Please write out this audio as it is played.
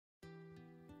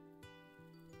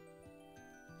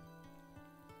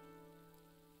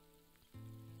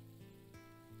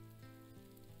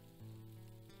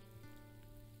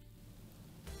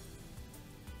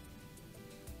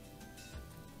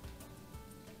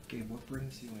Gabe, what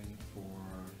brings you in for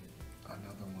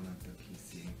another one of the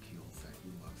PCA peels that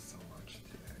you love so much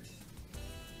today?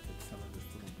 It's some of this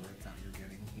little breakout you're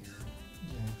getting here.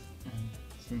 Yes, and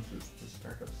since it's the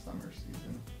start of summer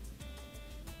season,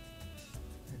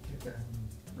 I get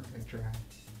really dry.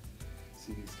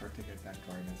 So you start to get that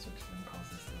dryness, which then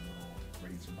causes the little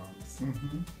razor bumps.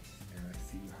 Mm-hmm. And I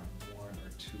see you have one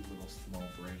or two little small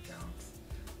breakouts.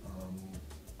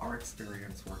 Our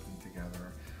experience working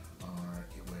together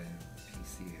with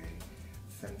PCA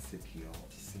Sensi peel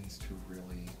seems to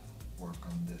really work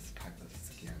on this type of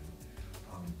skin.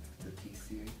 The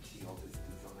PCA peel is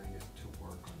designed to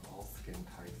work on all skin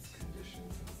types,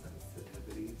 conditions, and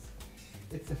sensitivities.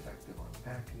 It's effective on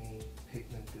acne,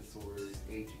 pigment disorders,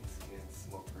 aging skin,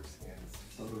 smoker skin,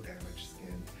 photo damage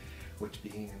skin, which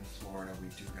being in Florida, we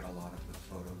do get a lot of the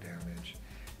photo damage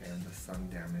and the sun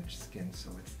damaged skin, so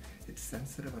it's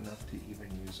sensitive enough to even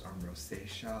use on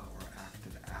rosacea or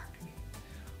active acne.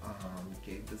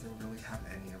 Gabe doesn't really have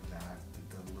any of that.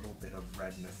 The little bit of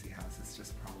redness he has is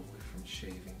just probably from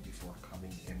shaving before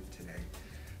coming in today.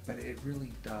 But it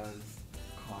really does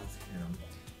cause him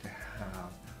to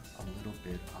have a little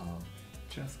bit of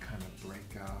just kind of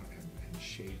breakout and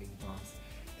shaving bumps.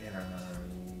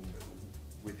 And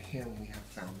with him, we have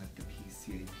found that the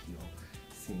PCA peel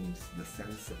the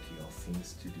Sensi peel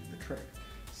seems to do the trick.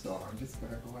 So I'm just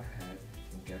going to go ahead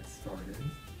and get started.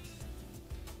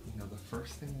 You know, the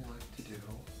first thing we like to do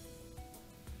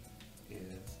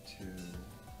is to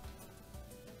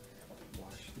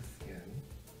wash the skin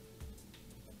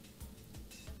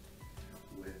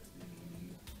with the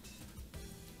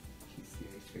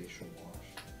PCA facial wash,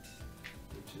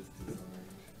 which is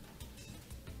designed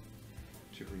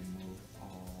to remove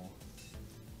all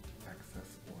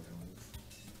excess oils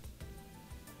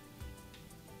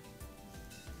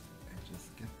and just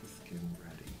get the skin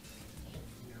ready.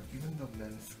 You know, even though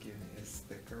men's skin is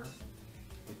thicker,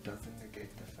 it doesn't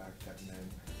negate the fact that men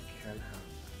can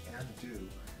have and do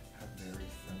have very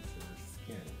sensitive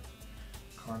skin.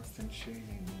 Constant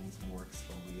shaving means more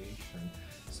exfoliation,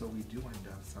 so we do end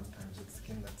up sometimes with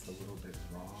skin that's a little bit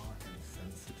raw and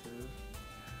sensitive.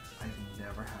 I've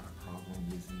never had a problem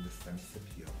using the Sensi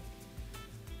peel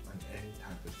on any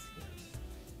type of skin.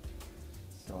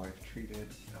 So I've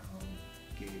treated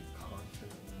Gabe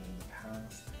confidently in the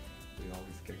past. We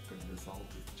always get good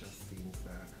results. It just seems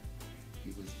that he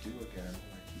was due again,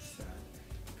 like he said,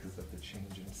 because of the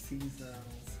change in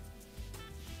seasons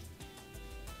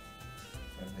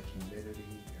and the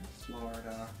humidity in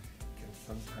Florida can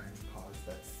sometimes cause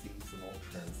that seasonal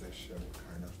transition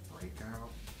kind of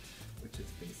breakout, which is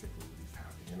basically what he's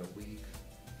having. In a week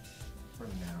from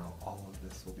now, all of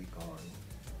this will be gone,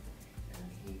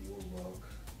 and he will look,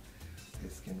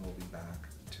 his skin will be back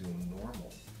to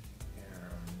normal.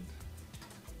 And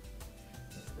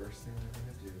the first thing we're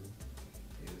going to do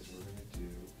is we're going to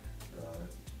do the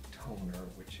toner,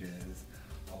 which is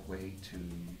a way to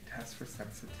test for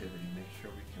sensitivity, make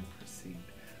sure we can proceed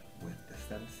with the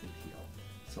Sensi peel.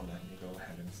 So let me go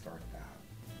ahead and start that.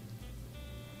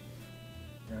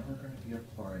 Now we're going to be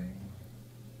applying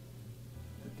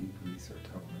the degreaser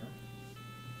toner.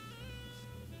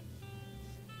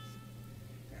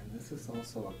 And this is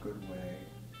also a good way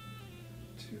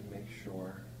to make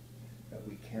sure that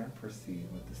we can proceed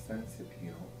with the Sensi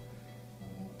peel. We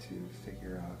need to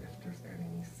figure out if there's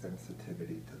any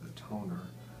sensitivity to the toner,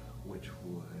 which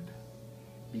would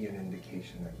be an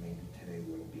indication that maybe today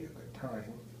wouldn't be a good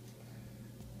time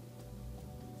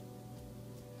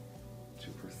to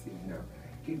proceed. Now,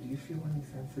 Gabe, do you feel any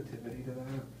sensitivity to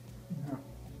that? No.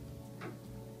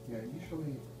 Yeah,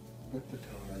 usually with the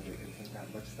toner there isn't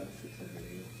that much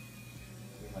sensitivity.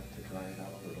 We like to dry it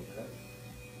out a little bit.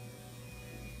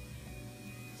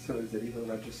 So is it even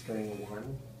registering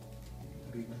 1?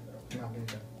 Yeah.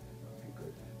 Okay,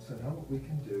 good. So now what we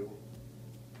can do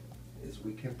is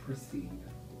we can proceed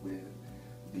with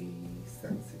the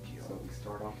Sensi peel. So we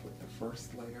start off with the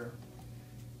first layer,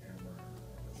 and we're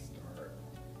going to start.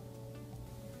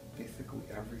 Basically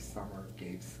every summer,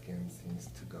 Gabe's skin seems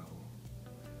to go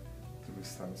through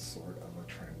some sort of a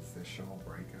transitional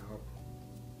breakout.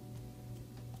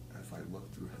 As I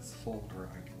look through his folder,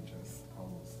 I can just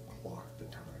almost clock the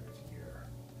time of year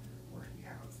where he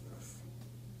has this.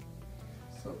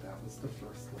 So that was the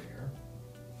first layer.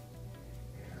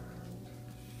 And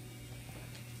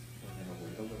we're going to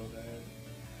wait a little bit.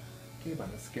 Gabe, on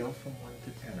a scale from 1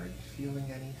 to 10, are you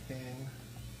feeling anything?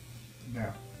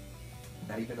 No.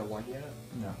 Not even a 1 yet?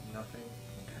 No. Nothing?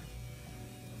 Okay.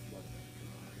 Let's let that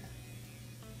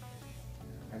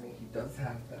dry. I mean, he does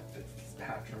have that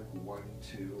Fitzpatrick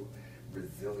 1-2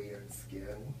 resilient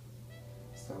skin,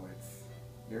 so it's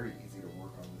very easy to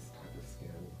work on this type of skin.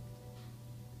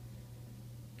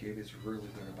 Gabe is really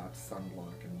good about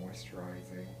sunblock and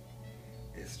moisturizing.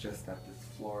 It's just that this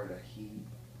Florida heat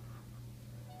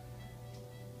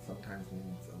sometimes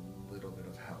needs a little bit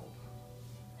of help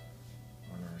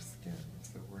on our skin.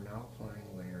 So we're now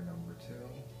applying layer number 2.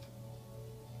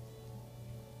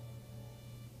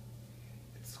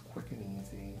 It's quick and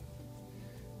easy.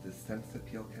 The Sensi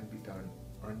peel can be done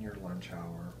on your lunch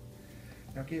hour.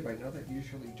 Now Gabe, I know that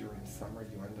usually during summer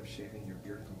you end up shaving your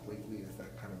beard completely. Is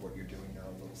that kind of what you're doing now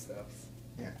in little steps?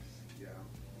 Yes. Yeah.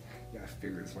 Yeah, I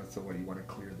figured as much. So what, do you want to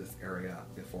clear this area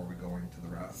up before we go into the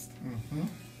rest? Mm-hmm.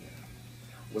 Yeah.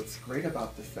 What's great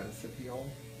about the Sensi peel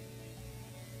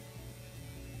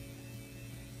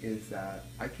is that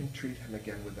I can treat him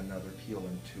again with another peel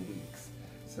in 2 weeks.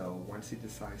 So once he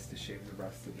decides to shave the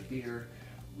rest of the beard,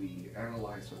 we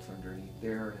analyze what's underneath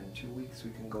there, and in 2 weeks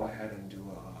we can go ahead and do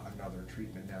another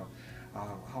treatment. Now,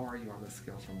 how are you on the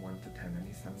scale from 1 to 10?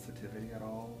 Any sensitivity at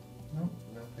all? No.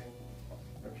 Nothing?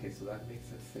 Okay, so that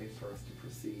makes it safe for us to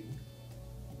proceed.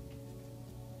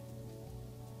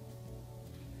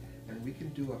 And we can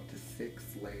do up to 6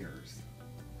 layers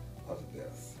of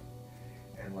this.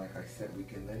 And like I said, we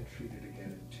can then treat it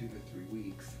again in 2 to 3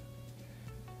 weeks,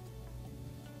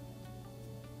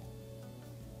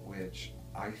 which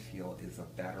I feel is a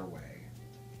better way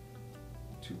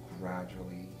to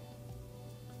gradually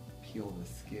peel the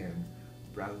skin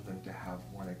rather than to have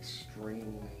one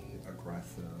extremely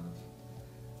aggressive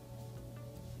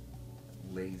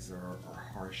laser or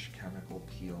harsh chemical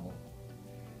peel,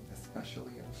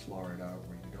 especially in Florida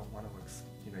where you don't want to,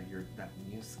 that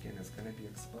new skin is going to be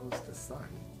exposed to sun,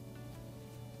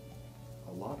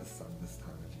 a lot of sun this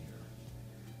time of year.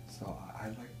 So I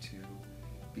like to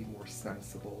be more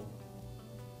sensible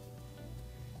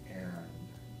and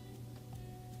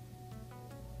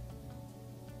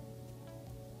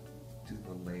do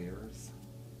the layers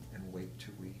and wait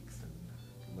 2 weeks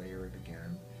and layer it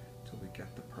again till we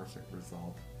get the perfect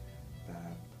result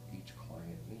that each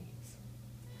client needs.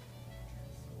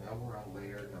 So now we're on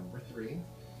layer number 3.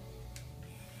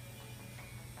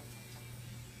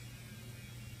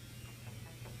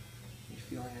 You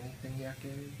feeling anything yet,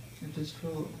 Gabe? I just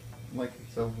feel like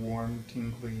it's a warm,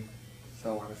 tingly.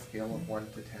 So on a scale of 1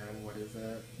 to 10, what is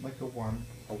it? Like a 1.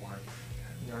 A 1.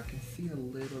 Now I can see a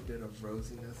little bit of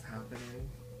rosiness happening,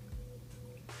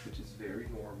 which is very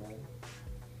normal.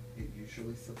 It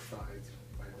usually subsides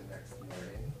by the next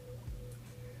morning.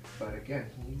 But again,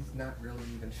 he's not really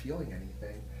even feeling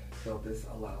anything, so this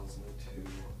allows me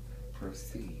to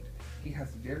proceed. He has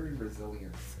very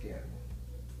resilient skin.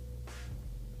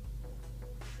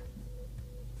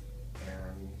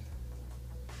 And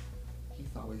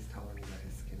he's always telling me that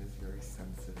his skin is very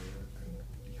sensitive and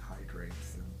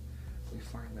dehydrates, and we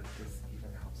find that this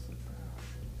even helps with that.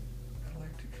 I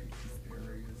like to treat these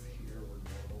areas here where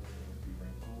normally there would be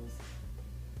wrinkles.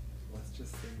 Let's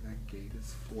just say that Gabe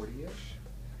is 40-ish,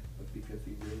 but because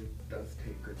he really does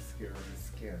take good care of his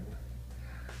skin,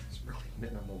 it's really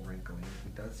minimal wrinkling.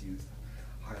 He does use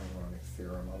hyaluronic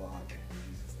serum a lot, and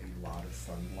he uses a lot of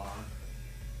sunblock.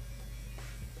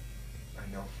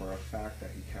 I know for a fact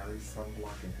that he carries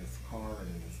sunblock in his car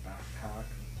and in his backpack.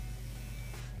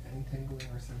 Any tingling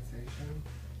or sensation?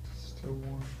 Still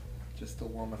warm. Just still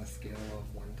warm on a scale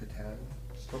of 1 to 10?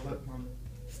 Still at 1.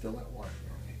 Still at 1,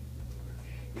 okay.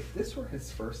 If this were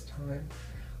his first time,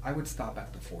 I would stop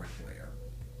at the 4th layer.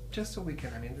 Just so we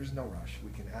can, there's no rush.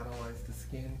 We can analyze the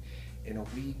skin in a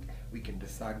week. We can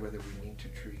decide whether we need to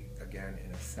treat again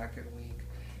in a 2nd week.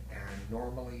 And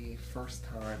normally, first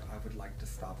time, I would like to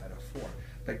stop at a 4.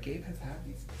 But Gabe has had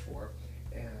these before,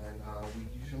 and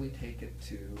we usually take it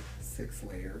to 6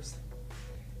 layers,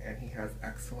 and he has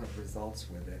excellent results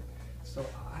with it. So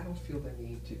I don't feel the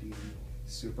need to be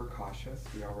super cautious.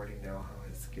 We already know how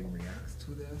his skin reacts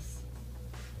to this.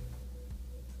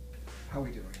 How are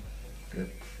we doing?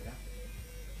 Good. Yeah.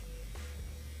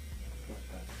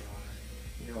 Let that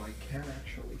dry. I can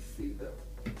actually see that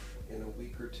in a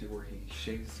week or 2 where he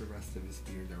shaves the rest of his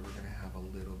beard that we're going to have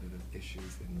a little bit of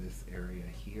issues in this area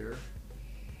here.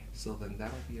 So then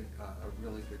that'll be a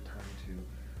really good time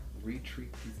to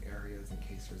retreat these areas in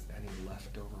case there's any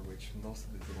leftover, which most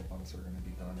of these little bumps are going to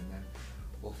be done, and then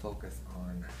we'll focus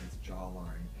on his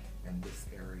jawline and this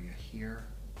area here.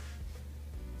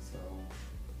 So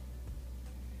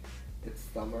it's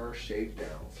summer shave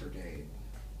down for Gabe,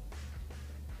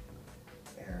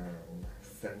 and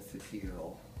Sensi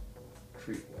peel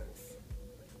treatments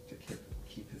to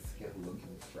keep his skin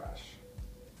looking fresh.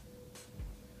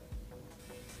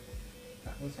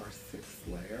 That was our 6th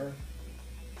layer.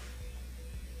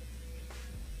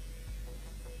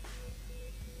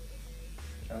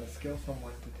 On a scale from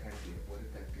 1 to 10, Gabe, what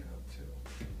did that get up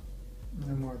to?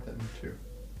 No more than 2.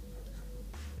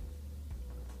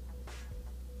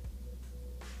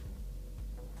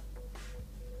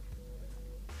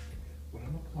 What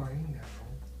I'm applying now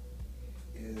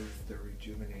is the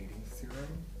rejuvenating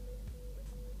serum.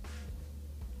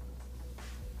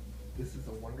 This is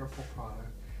a wonderful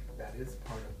product that is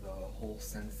part of the whole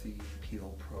Sensi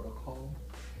peel protocol.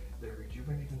 The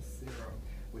rejuvenating serum,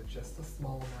 with just a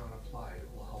small amount applied,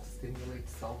 will help stimulate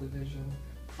cell division,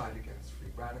 fight against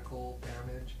free radical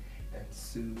damage, and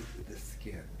soothe the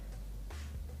skin.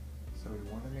 So we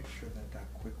want to make sure that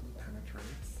that quickly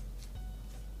penetrates.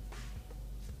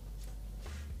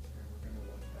 And we're going to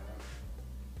let that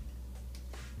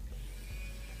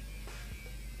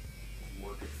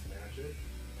work its magic.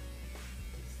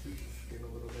 Soothe the skin a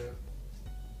little bit.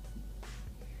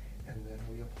 And then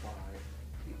we apply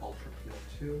the Ultra Peel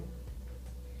 2,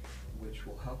 which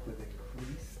will help with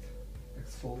increased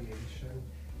exfoliation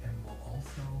and will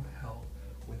also help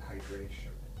with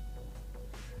hydration.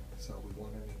 So we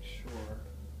want to make sure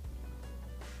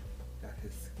that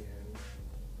his skin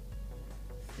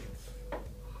stays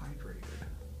hydrated.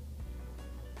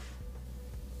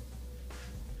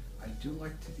 I do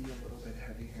like to be a little bit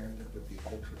heavy-handed with the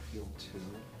Ultra Peel 2.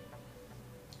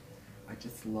 I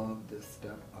just love this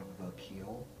step of the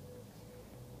peel,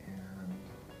 and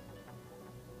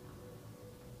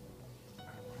I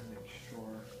want to make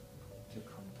sure to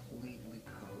completely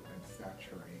coat and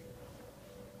saturate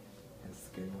his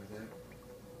skin with it.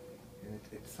 And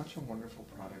it's such a wonderful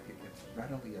product. It gets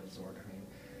readily absorbed. I mean,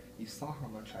 you saw how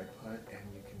much I put,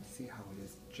 and you can see how it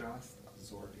is just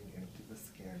absorbing into the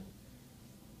skin.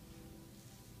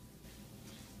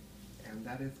 And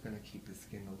that is going to keep the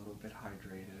skin a little bit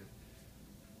hydrated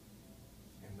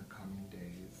in the coming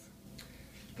days.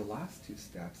 The last 2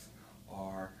 steps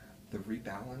are the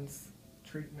rebalance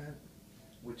treatment,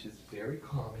 which is very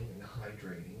calming and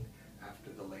hydrating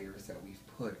after the layers that we've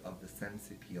put of the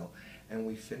Sensi peel. And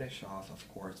we finish off, of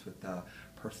course, with the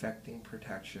Perfecting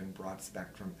Protection Broad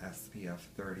Spectrum SPF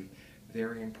 30.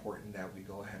 Very important that we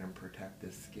go ahead and protect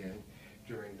the skin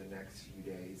during the next few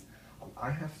days.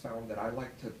 I have found that I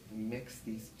like to mix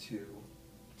these 2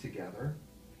 together.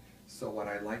 So what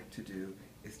I like to do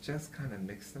is just kind of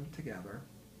mix them together.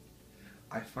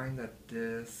 I find that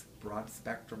this broad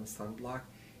spectrum sunblock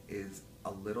is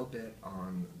a little bit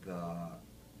on the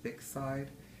thick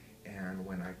side, and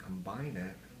when I combine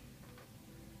it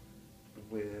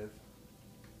with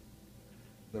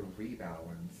the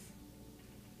rebalance,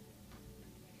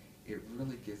 it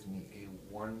really gives me a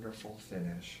wonderful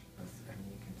finish. And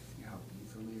you can see how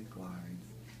easily it glides.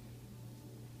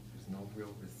 There's no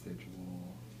real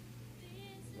residual.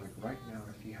 Like right now,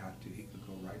 if he had to, he could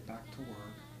go right back to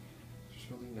work. There's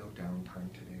really no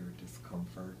downtime today or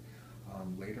discomfort.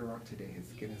 Later on today, his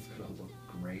skin is going to look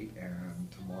great, and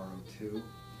tomorrow too.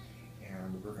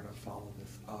 And we're going to follow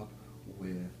this up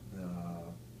with the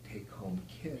take-home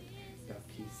kit that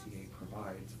PCA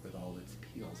provides with all its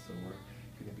peels. So we're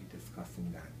going to be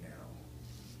discussing that now.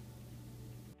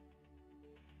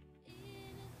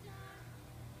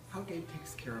 How Gabe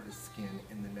takes care of his skin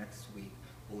in the next week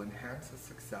will enhance the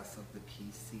success of the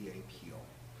PCA peel.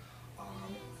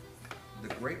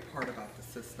 The great part about the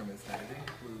system is that it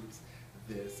includes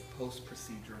this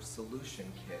post-procedure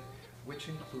solution kit, which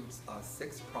includes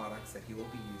 6 products that he will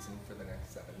be using for the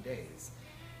next 7 days.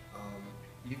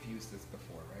 You've used this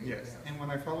before, right? Yes, Yeah. and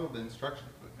when I followed the instructions,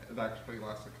 it actually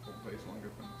lasts a couple of days longer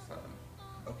than the 7.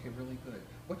 Okay, really good.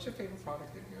 What's your favorite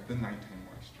product in here? The nighttime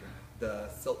moisture. The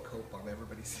Silk Coat Balm.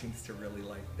 Everybody seems to really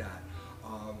like that.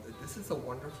 This is a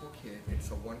wonderful kit. It's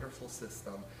a wonderful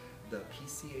system. The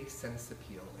PCA Sensi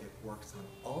Peel. It works on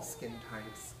all skin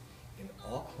types, in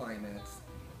all climates.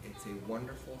 It's a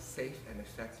wonderful, safe, and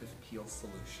effective peel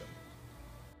solution.